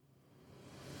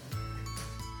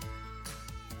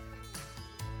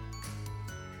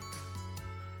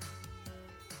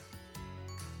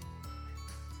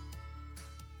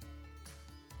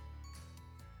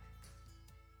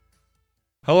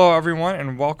Hello, everyone,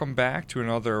 and welcome back to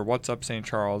another What's Up St.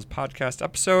 Charles podcast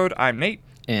episode. I'm Nate.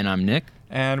 And I'm Nick.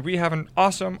 And we have an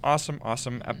awesome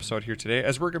episode here today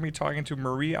as we're going to be talking to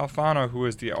Marie Alfano, who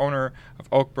is the owner of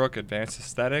Oakbrook Advanced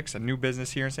Aesthetics, a new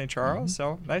business here in St. Charles.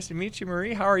 So nice to meet you,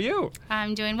 Marie. How are you?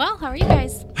 I'm doing well. How are you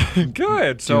guys?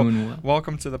 Good. So well.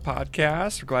 Welcome to the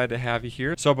podcast. We're glad to have you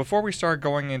here. So before we start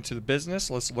going into the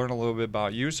business, let's learn a little bit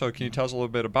about you. So can you tell us a little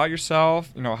bit about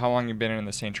yourself? You know, how long you've been in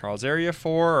the St. Charles area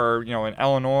for, or, you know, in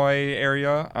Illinois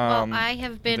area? Well, I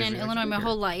have been in Illinois my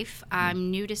whole life.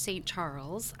 I'm new to St.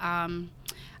 Charles.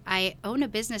 I own a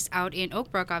business out in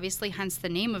Oakbrook, obviously, hence the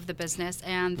name of the business,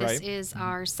 and this is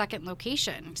our second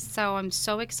location. So I'm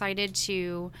so excited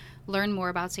to learn more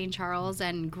about St. Charles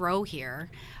and grow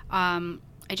here. I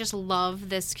just love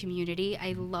this community.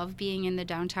 I love being in the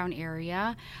downtown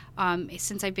area.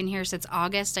 Since I've been here since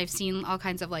August, I've seen all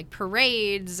kinds of like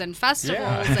parades and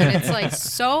festivals, and it's like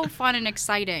so fun and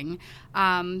exciting.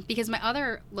 Because my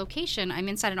other location, I'm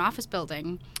inside an office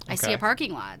building. I see a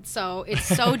parking lot. So it's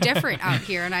so different out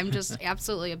here, and I'm just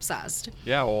absolutely obsessed.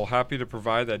 Yeah, well, happy to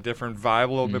provide that different vibe,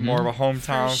 a little bit more of a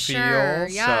hometown sure,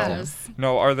 feel. Yes.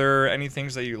 So, are there any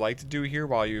things that you like to do here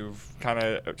while you've kind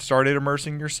of started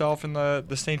immersing yourself in the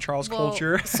St. Charles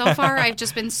culture? So far, I've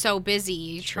just been so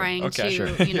busy trying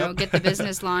to, get the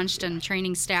business launched and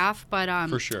training staff. But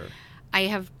for sure. I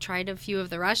have tried a few of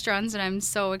the restaurants, and I'm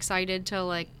so excited to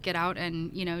like get out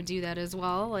and do that as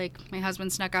well. Like my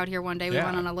husband snuck out here one day. We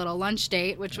went on a little lunch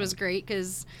date, which was great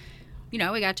because we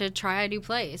got to try a new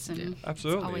place, and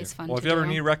absolutely, it's always fun. Well, if you ever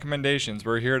need recommendations,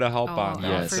 we're here to help on that.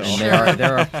 Yes, for and sure.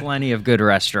 there are plenty of good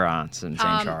restaurants in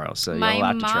St. Charles, so you'll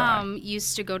have to try. My mom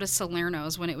used to go to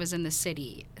Salerno's when it was in the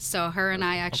city, so her and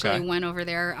I actually went over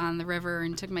there on the river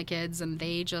and took my kids, and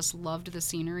they just loved the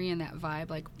scenery and that vibe,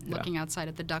 like looking outside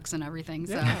at the ducks and everything.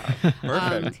 So,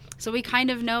 perfect. So we kind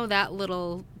of know that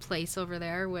little place over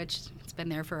there, which it's been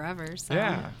there forever.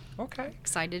 So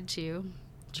excited to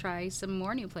try some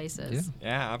more new places.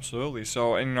 Yeah, absolutely.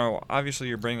 So, and obviously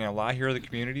you're bringing a lot here to the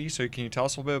community. So can you tell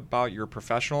us a little bit about your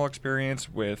professional experience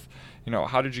with,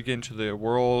 how did you get into the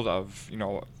world of,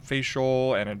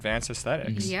 facial and advanced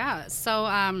aesthetics? Yeah. So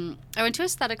I went to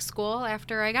aesthetic school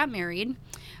after I got married.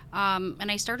 And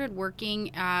I started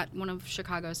working at one of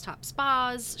Chicago's top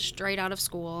spas straight out of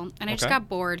school. And I just got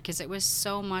bored because it was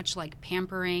so much like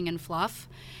pampering and fluff.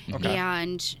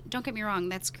 And don't get me wrong,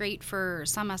 that's great for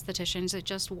some estheticians. It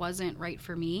just wasn't right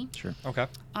for me. Sure. Okay.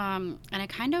 And I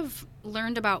kind of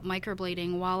learned about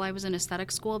microblading while I was in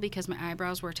aesthetic school because my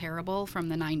eyebrows were terrible from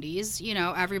the 90s.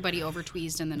 Everybody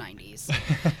over-tweezed in the 90s.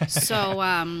 So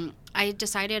I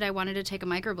decided I wanted to take a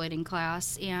microblading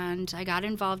class, and I got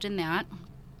involved in that.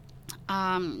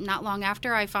 Not long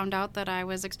after, I found out that I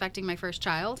was expecting my first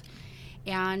child,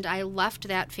 and I left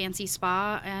that fancy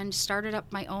spa and started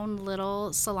up my own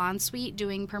little salon suite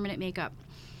doing permanent makeup.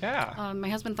 Yeah. My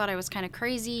husband thought I was kind of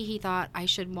crazy. He thought I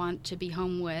should want to be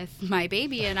home with my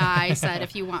baby, and I said,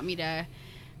 if you want me to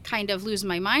kind of lose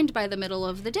my mind by the middle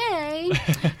of the day.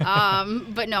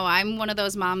 But no, I'm one of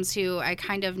those moms who I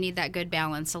kind of need that good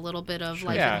balance, a little bit of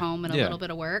life at home and a little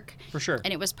bit of work. For sure.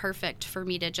 And it was perfect for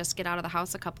me to just get out of the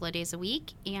house a couple of days a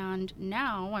week. And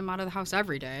now I'm out of the house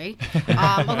every day,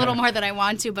 a little more than I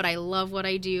want to, but I love what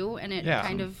I do. And it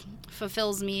kind of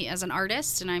fulfills me as an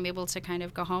artist. And I'm able to kind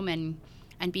of go home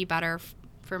and be better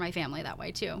for my family that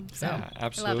way too. So yeah,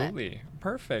 absolutely.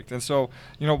 Perfect. And so,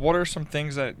 what are some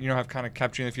things that, have kind of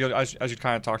kept you in the field, as you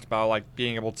kind of talked about, like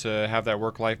being able to have that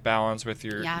work-life balance with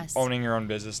your owning your own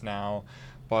business now.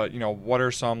 But, what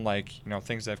are some, like,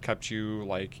 things that have kept you,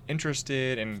 like,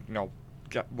 interested and,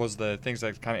 was the things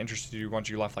that kind of interested you once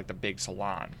you left, like, the big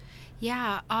salon?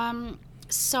 Yeah.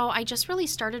 So I just really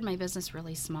started my business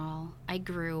really small. I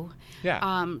grew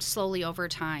slowly over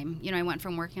time. I went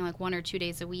from working like 1 or 2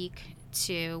 days a week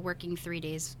to working 3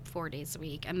 days, 4 days a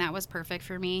week. And that was perfect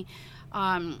for me.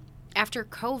 After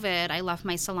COVID, I left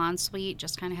my salon suite,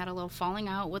 just kind of had a little falling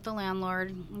out with the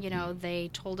landlord. They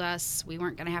told us we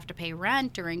weren't going to have to pay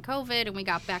rent during COVID, and we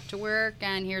got back to work,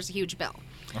 and here's a huge bill.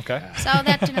 Okay. So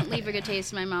that didn't leave a good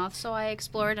taste in my mouth. So I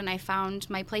explored, and I found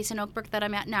my place in Oakbrook that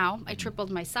I'm at now. I tripled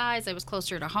my size. I was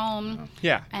closer to home.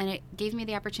 Yeah. And it gave me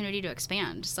the opportunity to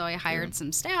expand. So I hired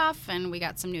some staff, and we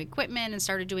got some new equipment and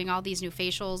started doing all these new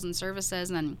facials and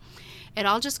services. And it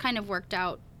all just kind of worked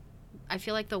out, I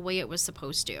feel like, the way it was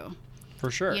supposed to.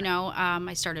 For sure.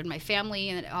 I started my family,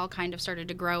 and it all kind of started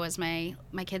to grow as my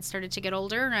kids started to get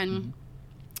older. And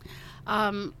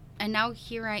and now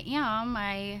here I am.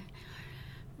 I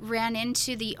ran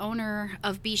into the owner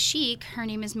of Be Chic. Her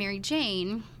name is Mary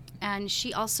Jane. and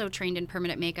she also trained in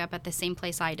permanent makeup at the same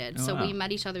place I did. Oh, so wow. we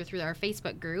met each other through our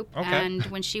Facebook group. Okay. And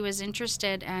when she was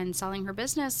interested in selling her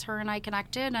business, her and I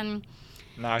connected, and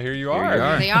now here you are.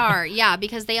 Here they are. Yeah,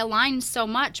 because they aligned so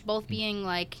much, both being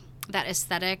like that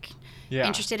aesthetic,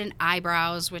 interested in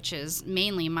eyebrows, which is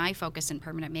mainly my focus in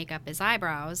permanent makeup is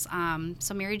eyebrows.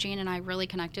 So Mary Jane and I really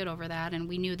connected over that, and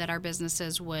we knew that our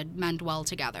businesses would mend well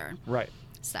together. Right.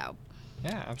 So.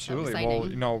 Yeah, absolutely.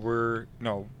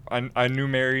 Well, I knew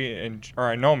Mary,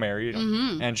 I know Mary,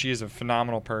 and she is a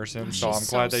phenomenal person. So I'm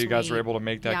glad that you guys were able to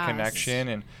make that connection,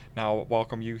 and now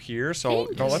welcome you here. So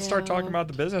let's start talking about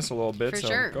the business a little bit. For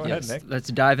sure. Go ahead, Nick. Let's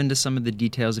dive into some of the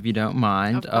details if you don't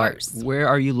mind. Of course. Where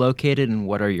are you located and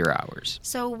what are your hours?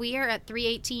 So we are at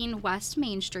 318 West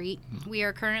Main Street. We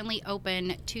are currently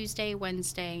open Tuesday,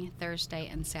 Wednesday, Thursday,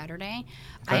 and Saturday.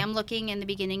 Okay. I am looking in the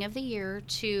beginning of the year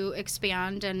to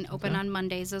expand and open on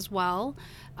Mondays as well,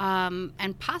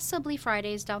 and possibly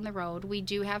Fridays down the road. We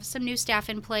do have some new staff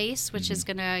in place, which is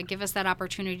going to give us that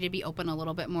opportunity to be open a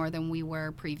little bit more than we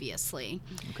were previously.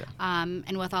 Okay.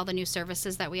 And with all the new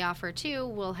services that we offer too,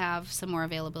 we'll have some more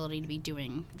availability to be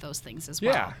doing those things as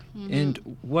well. Yeah.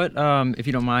 And what, if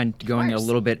you don't mind going a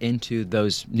little bit into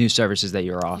those new services that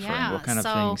you're offering, what kind of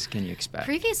things can you expect?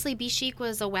 Previously, Be Chic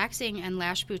was a waxing and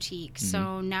lash boutique.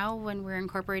 So now when we're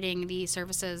incorporating the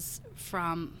services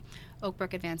from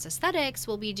Oakbrook Advanced Aesthetics,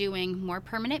 we'll be doing more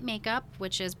permanent makeup,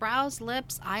 which is brows,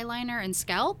 lips, eyeliner, and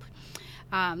scalp.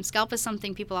 Scalp is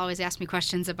something people always ask me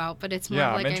questions about, but it's more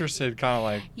like I'm interested, kind of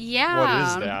like, what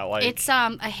is that? Like, it's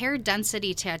a hair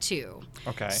density tattoo.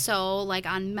 Okay. So like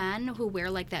on men who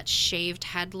wear like that shaved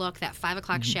head look, that 5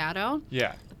 o'clock shadow.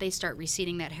 Yeah. They start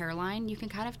receding that hairline, you can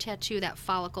kind of tattoo that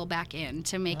follicle back in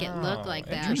to make it look like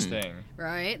that. Interesting.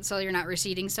 Right? So you're not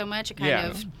receding so much. It kind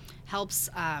of helps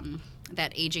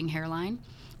that aging hairline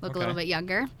look a little bit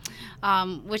younger,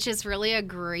 which is really a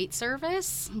great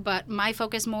service. But my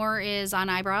focus more is on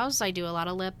eyebrows. I do a lot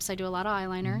of lips. I do a lot of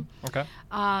eyeliner. Okay.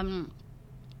 And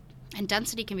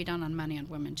density can be done on men and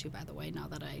women too, by the way, now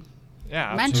that I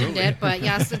absolutely. mentioned it. But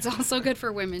yes, it's also good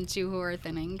for women too who are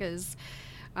thinning because,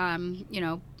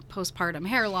 postpartum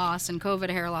hair loss and COVID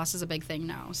hair loss is a big thing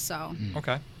now. So.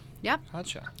 Okay. Yep.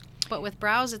 Gotcha. But with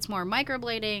brows, it's more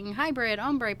microblading, hybrid,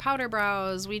 ombre, powder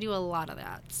brows. We do a lot of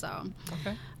that. So.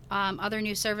 Okay. Other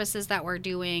new services that we're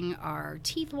doing are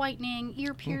teeth whitening,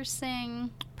 ear piercing,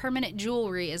 permanent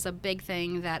jewelry is a big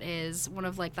thing that is one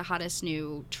of like the hottest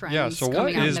new trends. Yeah, so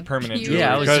what is permanent jewelry?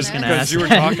 Yeah, I was just going to ask. Because you were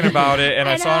talking about it, and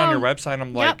I saw it on your website, and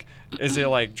I'm like, is it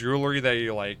like jewelry that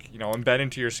you like, embed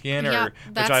into your skin, or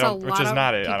which is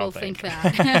not it? I don't think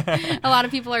that. A lot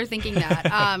of people are thinking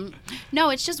that. No,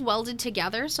 it's just welded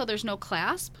together, so there's no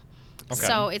clasp. Okay.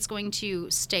 So it's going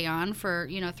to stay on for,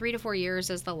 3 to 4 years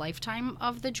is the lifetime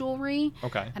of the jewelry.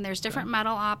 Okay. And there's different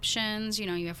metal options.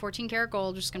 You have 14 karat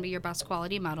gold, which is going to be your best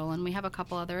quality metal, and we have a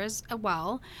couple others as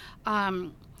well.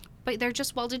 But they're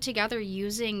just welded together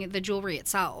using the jewelry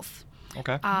itself.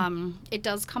 Okay. It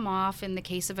does come off in the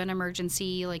case of an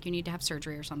emergency, like you need to have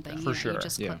surgery or something. For sure. You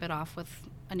just clip it off with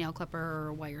a nail clipper or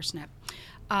a wire snip.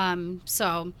 But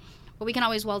we can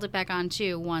always weld it back on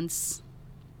too once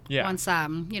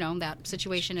that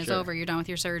situation is over, you're done with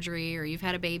your surgery, or you've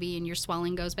had a baby and your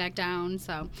swelling goes back down.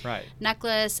 So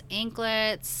necklace,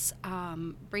 anklets,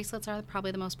 bracelets are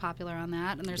probably the most popular on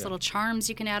that. And there's little charms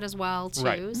you can add as well too.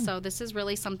 Right. So this is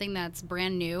really something that's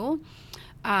brand new.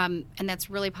 And that's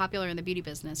really popular in the beauty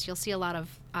business. You'll see a lot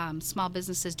of small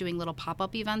businesses doing little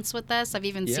pop-up events with this. I've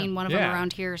even seen one of them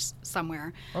around here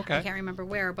somewhere. Okay. I can't remember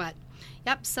where, but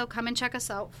so come and check us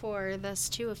out for this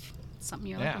too if something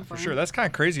you're looking for. Yeah, for sure. That's kind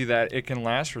of crazy that it can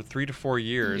last for 3 to 4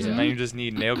 years, and then you just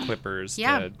need nail clippers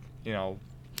to,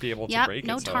 be able to break it.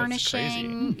 No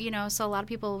tarnishing, so a lot of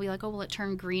people will be like, oh, will it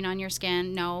turn green on your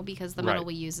skin? No, because the metal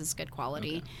we use is good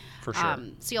quality. Okay. For sure.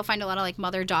 So you'll find a lot of like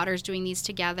mother-daughters doing these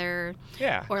together.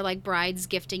 Yeah. Or like brides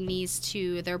gifting these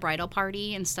to their bridal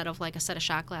party instead of like a set of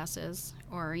shot glasses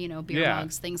or, beer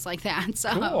mugs, things like that. So,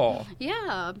 cool.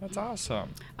 Yeah. That's awesome.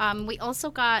 We also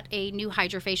got a new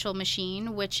hydrofacial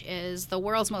machine, which is the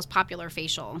world's most popular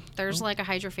facial. There's like a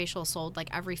hydrofacial sold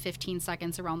like every 15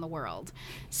 seconds around the world.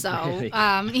 So,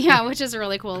 really? Which is a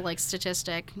really cool like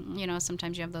statistic.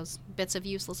 Sometimes you have those bits of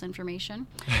useless information.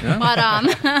 But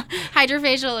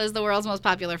hydrofacial is the world's most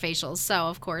popular facials. So,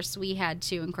 of course, we had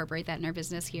to incorporate that in our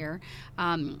business here.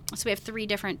 So we have 3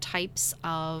 different types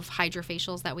of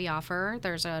hydrofacials that we offer.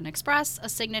 There's an express, a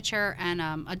signature, and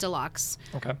a deluxe.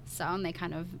 Okay. So, and they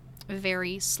kind of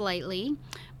vary slightly.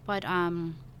 But,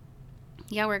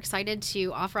 we're excited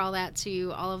to offer all that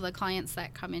to all of the clients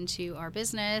that come into our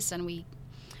business. And we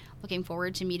looking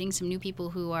forward to meeting some new people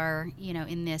who are,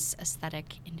 in this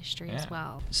aesthetic industry as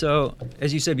well. So,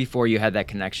 as you said before, you had that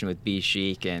connection with Be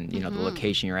Chic and, the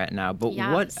location you're at now. But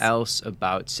what else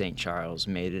about St. Charles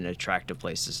made it an attractive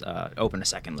place to open a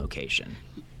second location?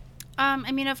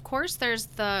 Of course, there's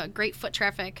the great foot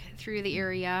traffic through the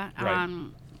area. Right.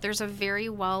 There's a very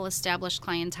well-established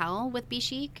clientele with Be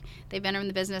Chic. They've been in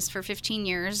the business for 15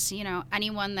 years.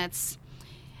 Anyone that's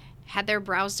had their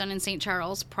brows done in St.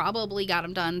 Charles probably got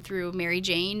them done through Mary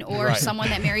Jane or someone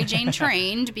that Mary Jane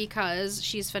trained, because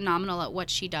she's phenomenal at what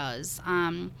she does.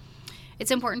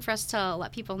 It's important for us to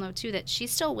let people know, too, that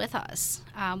she's still with us.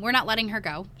 We're not letting her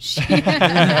go. She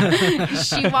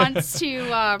wants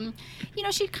to,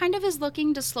 she kind of is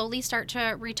looking to slowly start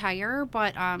to retire,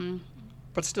 but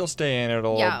still stay in it a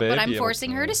little bit. Yeah, but I'm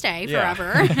forcing her to stay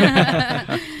forever.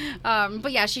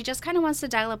 But yeah, she just kind of wants to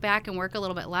dial it back and work a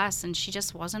little bit less, and she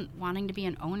just wasn't wanting to be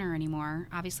an owner anymore.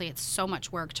 Obviously, it's so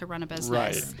much work to run a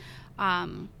business.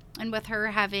 Right. And with her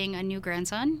having a new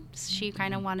grandson, she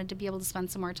kind of wanted to be able to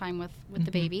spend some more time with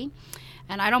the baby.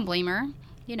 And I don't blame her,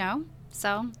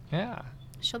 So yeah,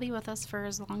 she'll be with us for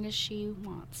as long as she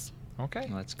wants. Okay.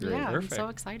 Well, that's great. Yeah, Perfect. I'm so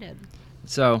excited.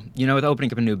 So, with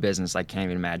opening up a new business, I can't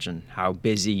even imagine how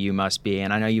busy you must be.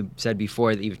 And I know you said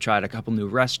before that you've tried a couple new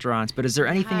restaurants, but is there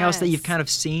anything else that you've kind of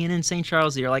seen in St.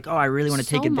 Charles that you're like, oh, I really want to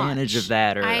take advantage of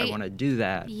that, or I want to do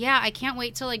that? Yeah, I can't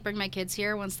wait to bring my kids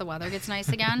here once the weather gets nice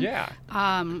again. Yeah.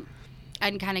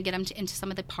 And kind of get them into some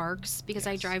of the parks, because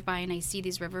I drive by and I see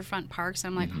these riverfront parks,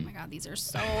 and I'm like, oh my God, these are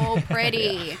so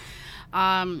pretty.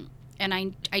 And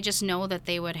I just know that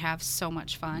they would have so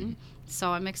much fun.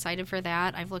 So I'm excited for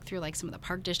that. I've looked through some of the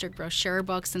Park District brochure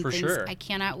books and things. Sure. I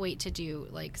cannot wait to do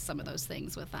some of those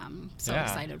things with them. So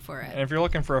excited for it. And if you're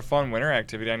looking for a fun winter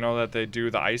activity, I know that they do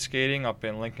the ice skating up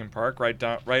in Lincoln Park, right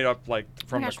up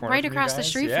from the corner. Right across the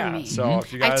street from me. So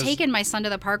if you guys, I've taken my son to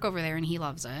the park over there, and he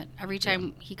loves it. Every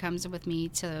time he comes with me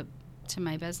to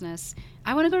my business,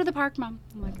 I want to go to the park, Mom.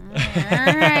 I'm like, all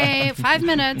right, 5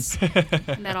 minutes.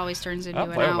 And that always turns into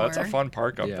an hour. That's a fun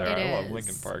park up there. I love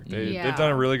Lincoln Park. They've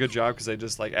done a really good job, because they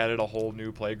just added a whole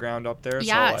new playground up there.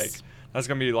 Yes. So that's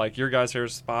gonna be your guys'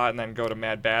 favorite spot, and then go to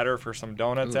Mad Batter for some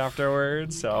donuts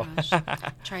afterwards. Oh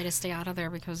try to stay out of there,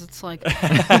 because it's watch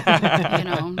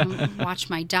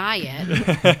my diet.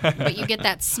 But you get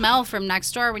that smell from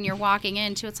next door when you're walking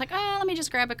in too. It's like, oh, let me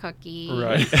just grab a cookie.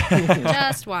 Right.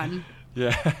 Just one.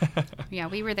 Yeah. Yeah,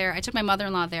 we were there. I took my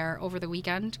mother-in-law there over the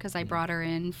weekend, because I brought her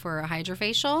in for a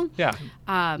hydrofacial. Yeah.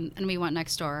 And we went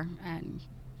next door and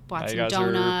bought some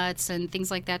donuts and things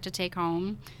like that to take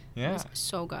home. Yeah. It was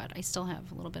so good. I still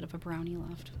have a little bit of a brownie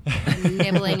left. I'm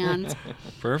nibbling on.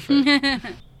 Perfect.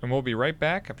 And we'll be right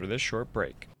back after this short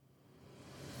break.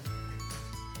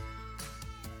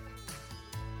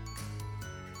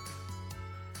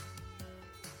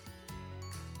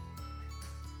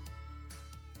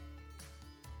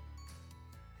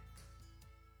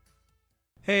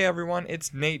 Hey everyone,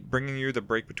 it's Nate bringing you the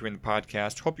break between the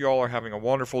podcast. Hope you all are having a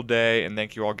wonderful day, and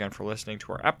thank you all again for listening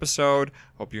to our episode.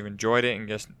 Hope you've enjoyed it and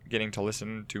just getting to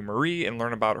listen to Marie and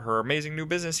learn about her amazing new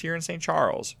business here in St.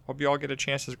 Charles. Hope you all get a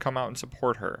chance to come out and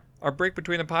support her. Our break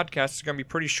between the podcasts is going to be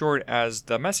pretty short, as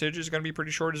the message is going to be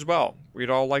pretty short as well. We'd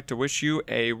all like to wish you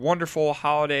a wonderful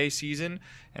holiday season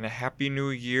and a happy new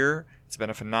year. It's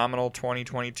been a phenomenal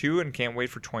 2022, and can't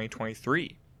wait for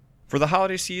 2023. For the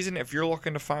holiday season, if you're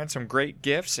looking to find some great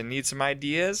gifts and need some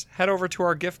ideas, head over to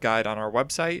our gift guide on our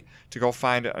website to go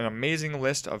find an amazing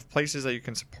list of places that you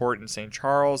can support in St.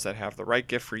 Charles that have the right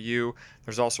gift for you.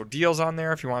 There's also deals on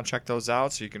there if you want to check those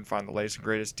out, so you can find the latest and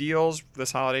greatest deals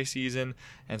this holiday season,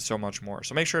 and so much more.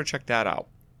 So make sure to check that out.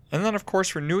 And then, of course,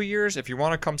 for New Year's, if you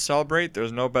want to come celebrate,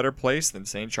 there's no better place than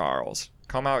St. Charles.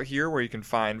 Come out here where you can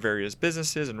find various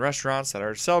businesses and restaurants that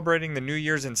are celebrating the New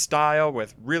Year's in style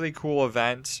with really cool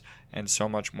events and so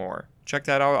much more. Check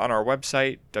that out on our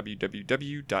website,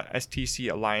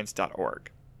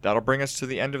 www.stcalliance.org. That'll bring us to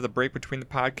the end of the break between the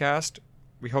podcast.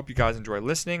 We hope you guys enjoy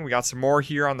listening. We got some more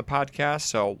here on the podcast,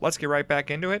 so let's get right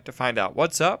back into it to find out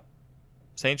what's up,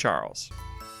 St. Charles.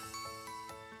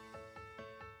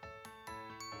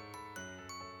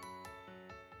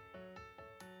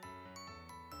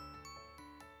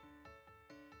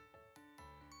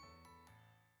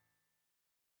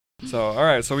 So, all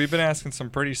right. So we've been asking some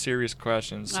pretty serious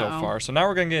questions so far. So now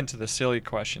we're gonna get into the silly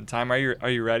question time. Are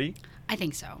you ready? I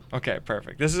think so. Okay,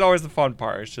 perfect. This is always the fun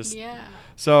part. It's just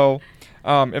So,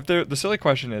 if the silly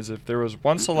question is, if there was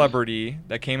one celebrity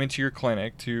that came into your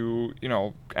clinic to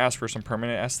ask for some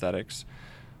permanent aesthetics,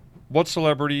 what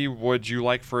celebrity would you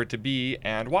like for it to be,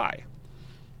 and why?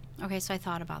 Okay, so I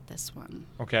thought about this one.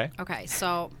 Okay. Okay,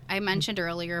 so I mentioned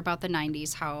earlier about the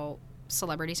 90s how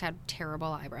celebrities had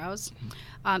terrible eyebrows.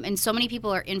 And so many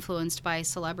people are influenced by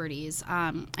celebrities.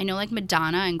 I know like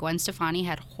Madonna and Gwen Stefani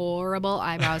had horrible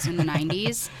eyebrows in the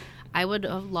 90s. I would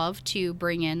have loved to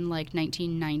bring in like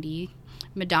 1990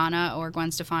 Madonna or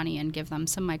Gwen Stefani and give them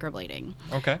some microblading.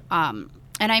 Okay. And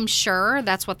I'm sure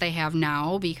that's what they have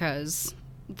now because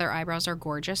their eyebrows are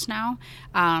gorgeous now.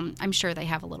 I'm sure they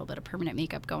have a little bit of permanent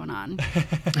makeup going on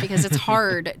because it's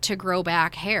hard to grow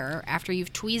back hair after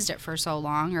you've tweezed it for so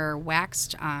long or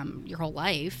waxed your whole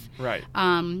life. Right.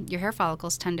 Your hair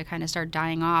follicles tend to kind of start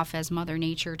dying off as Mother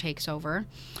Nature takes over.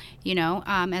 You know,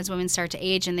 as women start to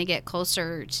age and they get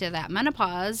closer to that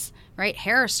menopause, right,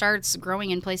 hair starts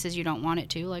growing in places you don't want it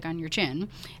to, like on your chin,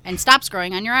 and stops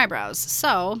growing on your eyebrows.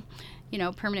 So, you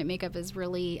know, permanent makeup is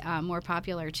really more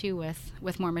popular, too,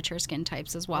 with more mature skin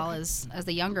types as well as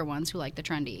the younger ones who like the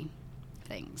trendy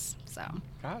things. So.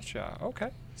 Gotcha.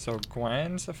 Okay. So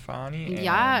Gwen Stefani. And,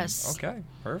 yes. Okay.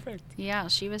 Perfect. Yeah,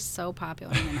 she was so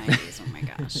popular in the 90s. Oh, my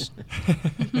gosh.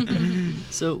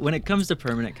 So when it comes to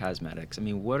permanent cosmetics, I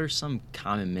mean, what are some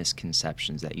common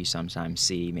misconceptions that you sometimes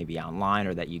see maybe online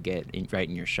or that you get right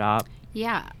in your shop?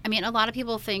 Yeah. I mean, a lot of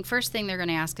people think first thing they're going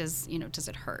to ask is, you know, does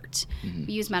it hurt? Mm-hmm.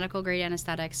 We use medical grade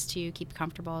anesthetics to keep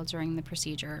comfortable during the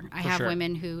procedure. I have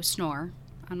women who snore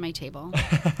on my table.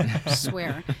 I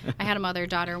swear. I had a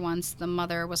mother-daughter once. The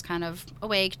mother was kind of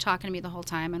awake, talking to me the whole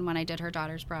time, and when I did her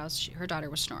daughter's brows, her daughter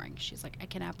was snoring. She's like, I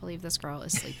cannot believe this girl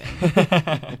is sleeping.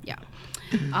 Yeah.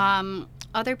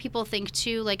 Other people think,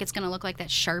 too, like it's going to look like that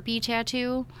Sharpie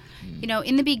tattoo. You know,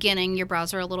 in the beginning, your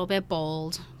brows are a little bit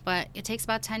bold, but it takes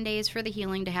about 10 days for the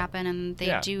healing to happen, and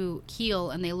they do heal,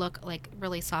 and they look like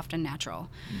really soft and natural.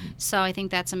 So I think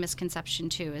that's a misconception,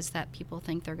 too, is that people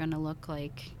think they're going to look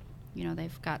like, you know,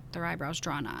 they've got their eyebrows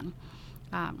drawn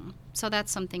on. So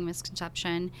that's something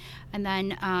misconception. And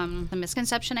then the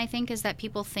misconception, I think, is that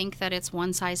people think that it's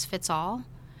one size fits all.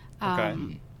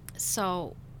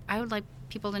 So I would like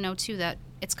people to know, too, that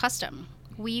it's custom.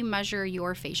 We measure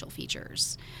your facial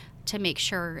features to make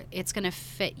sure it's going to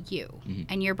fit you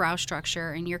and your brow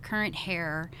structure and your current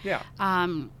hair. Yeah.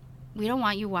 We don't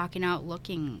want you walking out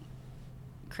looking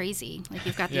crazy, like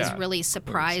you've got these really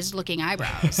surprised looking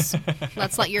eyebrows.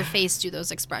 Let's let your face do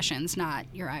those expressions, not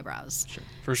your eyebrows.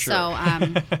 For sure.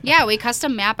 So we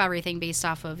custom map everything based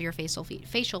off of your facial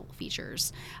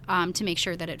features to make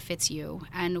sure that it fits you,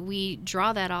 and we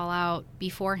draw that all out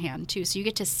beforehand too, so you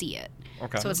get to see it.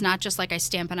 Okay. So it's not just like I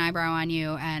stamp an eyebrow on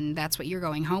you and that's what you're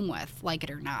going home with, like it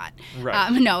or not.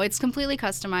 Right. No, it's completely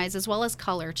customized, as well as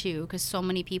color too, because so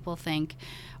many people think,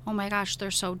 oh my gosh, they're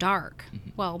so dark.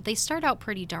 Well, they start out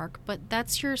pretty dark, but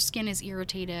that's your skin is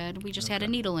irritated. We just had a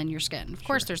needle in your skin. Of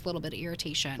course, there's a little bit of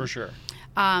irritation. For sure.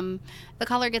 The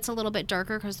color gets a little bit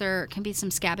darker because there can be some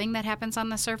scabbing that happens on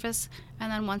the surface.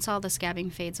 And then once all the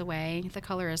scabbing fades away, the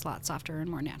color is a lot softer and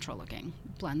more natural looking.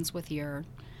 Blends with your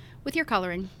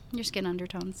coloring, your skin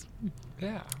undertones.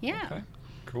 Yeah. Yeah. Okay.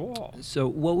 Cool. So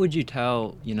what would you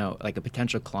tell, you know, like a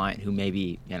potential client who may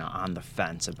be, you know, on the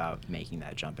fence about making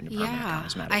that jump into permanent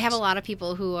cosmetics? I have a lot of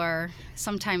people who are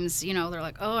sometimes, you know, they're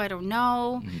like, oh, I don't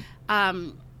know.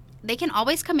 They can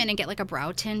always come in and get like a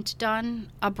brow tint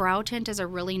done. A brow tint is a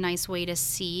really nice way to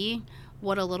see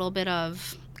what a little bit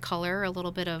of color, a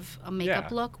little bit of a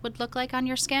makeup look would look like on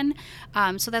your skin.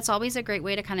 So that's always a great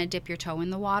way to kind of dip your toe in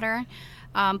the water.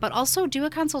 But also do a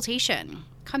consultation.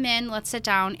 Come in, let's sit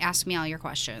down, ask me all your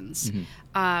questions.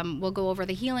 We'll go over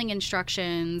the healing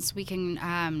instructions. We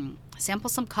can sample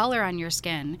some color on your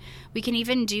skin. We can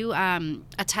even do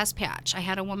a test patch. I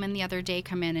had a woman the other day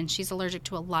come in, and she's allergic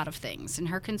to a lot of things, and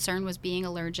her concern was being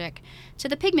allergic to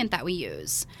the pigment that we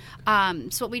use.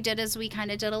 So what we did is we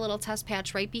kind of did a little test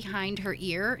patch right behind her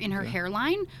ear in her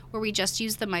hairline, where we just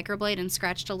used the microblade and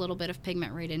scratched a little bit of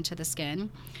pigment right into the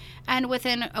skin. And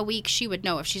within a week, she would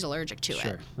know if she's allergic to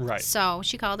it. Right. So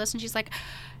she called us, and she's like,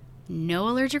 no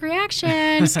allergic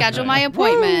reaction. Schedule my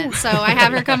appointment. So I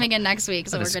have her coming in next week,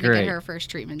 so we're going to get her first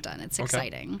treatment done. It's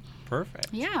exciting. Perfect.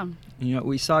 Yeah. You know,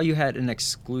 we saw you had an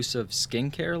exclusive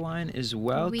skincare line as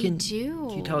well. We do.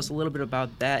 Can you tell us a little bit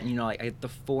about that? And, you know, like the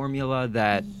formula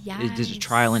that is a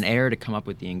trial and error to come up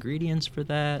with the ingredients for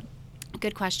that?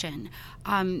 Good question.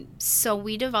 So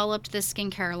we developed this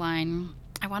skincare line,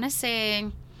 I want to say...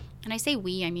 And I say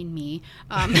we, I mean me,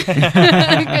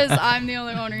 because I'm the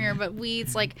only owner here. But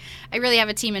it's like I really have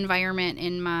a team environment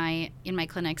in my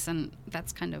clinics, and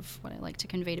that's kind of what I like to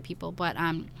convey to people. But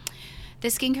the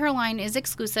skincare line is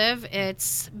exclusive.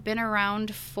 It's been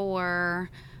around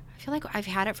for, I feel like I've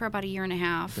had it for about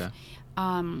 1.5 years.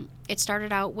 Okay. It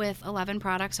started out with 11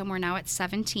 products, and we're now at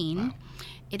 17.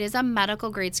 It is a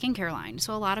medical grade skincare line.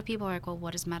 So a lot of people are like, well,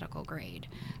 what is medical grade?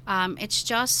 It's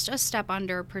just a step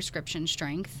under prescription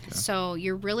strength. Okay. So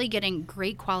you're really getting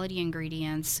great quality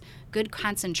ingredients, good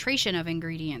concentration of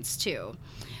ingredients too.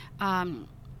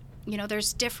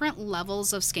 There's different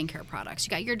levels of skincare products. You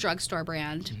got your drugstore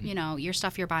brand, your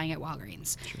stuff you're buying at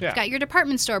Walgreens. Sure. You've got your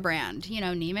department store brand,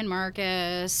 Neiman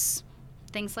Marcus,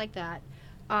 things like that,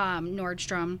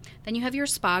 Nordstrom. Then you have your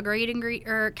spa grade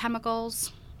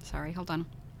chemicals. Sorry, hold on.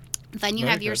 Then you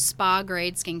have your spa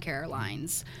grade skincare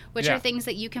lines, which are things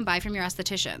that you can buy from your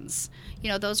estheticians.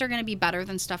 Those are going to be better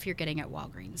than stuff you're getting at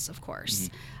Walgreens, of course.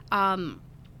 Mm-hmm.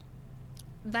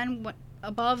 Then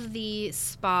above the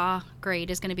spa grade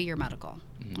is going to be your medical.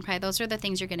 Mm-hmm. Okay, those are the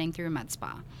things you're getting through med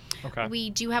spa. Okay. We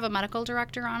do have a medical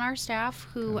director on our staff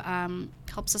who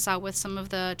helps us out with some of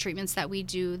the treatments that we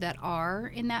do that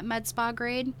are in that med spa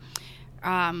grade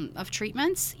of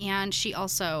treatments, and she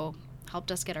also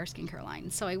helped us get our skincare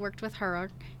line. So I worked with her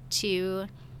to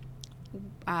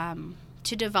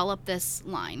develop this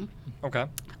line. Okay.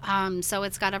 So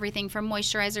it's got everything from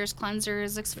moisturizers,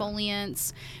 cleansers,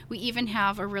 exfoliants. We even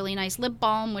have a really nice lip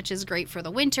balm, which is great for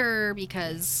the winter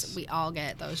because we all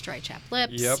get those dry, chapped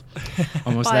lips. Yep.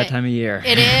 Almost that time of year.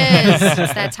 It is.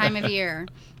 It's that time of year.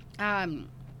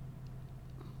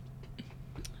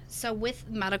 So with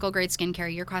medical grade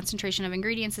skincare, your concentration of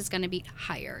ingredients is going to be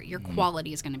higher. Your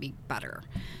quality is going to be better.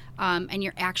 And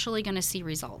you're actually going to see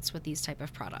results with these type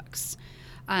of products.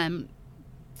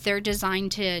 They're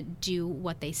designed to do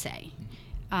what they say.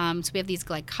 So we have these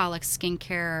glycolic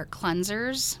skincare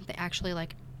cleansers. They actually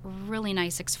really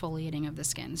nice exfoliating of the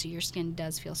skin. So your skin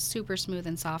does feel super smooth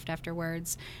and soft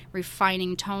afterwards.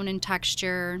 Refining tone and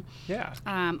texture. Yeah.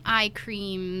 Eye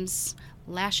creams,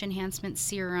 lash enhancement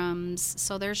serums.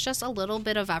 So there's just a little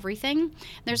bit of everything.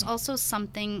 There's also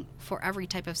something for every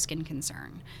type of skin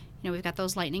concern. We've got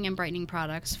those lightening and brightening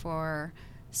products for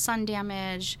sun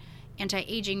damage,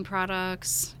 anti-aging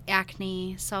products,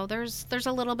 acne. So there's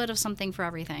a little bit of something for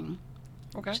everything,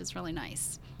 which is really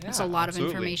nice. Yeah, there's a lot of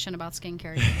information about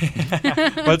skincare.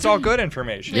 But it's all good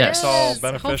information. Yes. It's all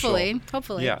beneficial.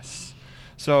 Hopefully. Yes.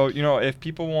 So, if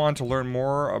people want to learn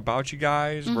more about you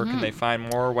guys, where can they find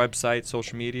more? Websites,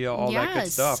 social media, all that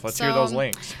good stuff. Let's hear those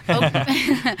links.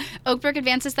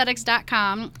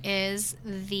 OakbrookAdvancedAesthetics.com is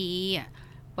the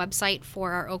website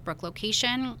for our Oak Brook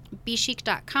location.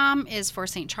 bchic.com is for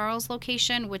St. Charles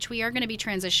location, which we are going to be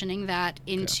transitioning that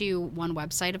into one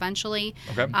website eventually.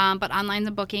 Okay. But online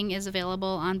booking is available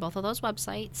on both of those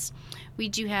websites. We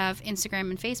do have Instagram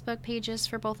and Facebook pages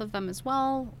for both of them as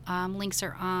well. Links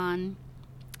are on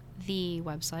the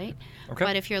website. Okay.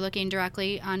 But if you're looking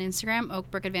directly on Instagram, Oak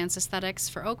Brook Advanced Aesthetics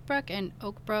for Oak Brook and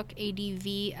Oak Brook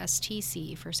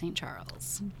ADVSTC for St.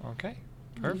 Charles. Okay.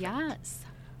 Perfect. Yes.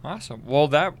 Awesome. Well,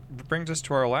 that brings us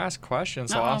to our last question.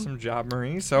 So awesome job,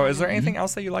 Marie. So is there anything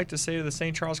else that you'd like to say to the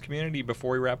St. Charles community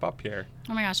before we wrap up here?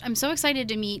 Oh my gosh. I'm so excited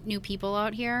to meet new people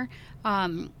out here.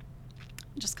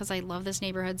 Just because I love this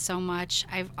neighborhood so much.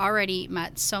 I've already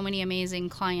met so many amazing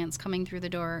clients coming through the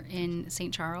door in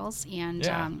St. Charles. And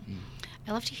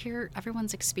I love to hear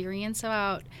everyone's experience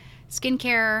about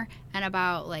skincare and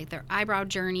about their eyebrow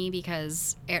journey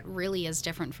because it really is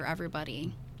different for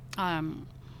everybody.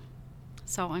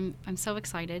 So I'm so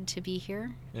excited to be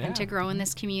here and to grow in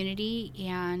this community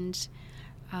and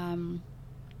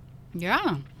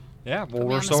Yeah, well,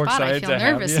 we're so excited to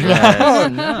have you.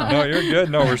 No, you're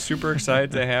good. No, we're super excited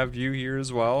to have you here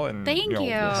as well. And Thank you. We'll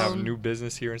have new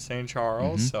business here in St.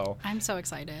 Charles. So I'm so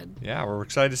excited. Yeah, we're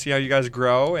excited to see how you guys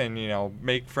grow and,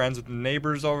 make friends with the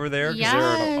neighbors over there because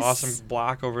they're an awesome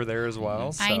block over there as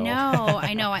well. So. I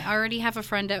know. I already have a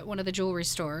friend at one of the jewelry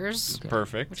stores.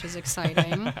 Perfect. Which is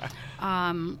exciting.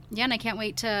 And I can't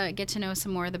wait to get to know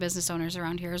some more of the business owners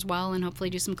around here as well and hopefully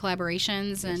do some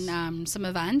collaborations and some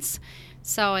events.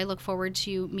 So I look forward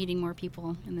to meeting more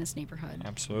people in this neighborhood.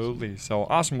 Absolutely. So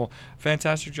awesome. Well,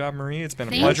 fantastic job, Marie. It's been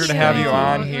a pleasure to have you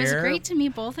on here. It was great to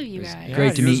meet both of you guys. Yeah,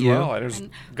 great to meet you. Well. I just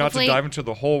got to dive into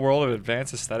the whole world of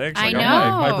advanced aesthetics. I know.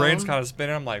 My brain's kind of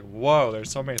spinning. I'm like, whoa,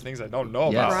 there's so many things I don't know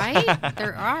about. Right?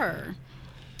 There are.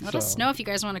 Let us know if you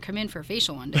guys want to come in for a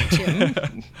facial one day, too.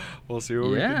 We'll see what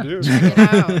we can do. Check it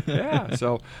out. Yeah,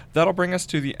 so that'll bring us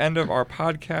to the end of our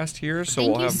podcast here. So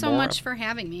Thank you so much for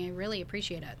having me. I really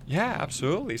appreciate it. Yeah,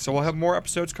 absolutely. So we'll have more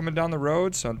episodes coming down the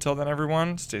road. So until then,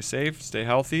 everyone, stay safe, stay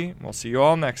healthy, and we'll see you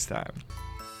all next time.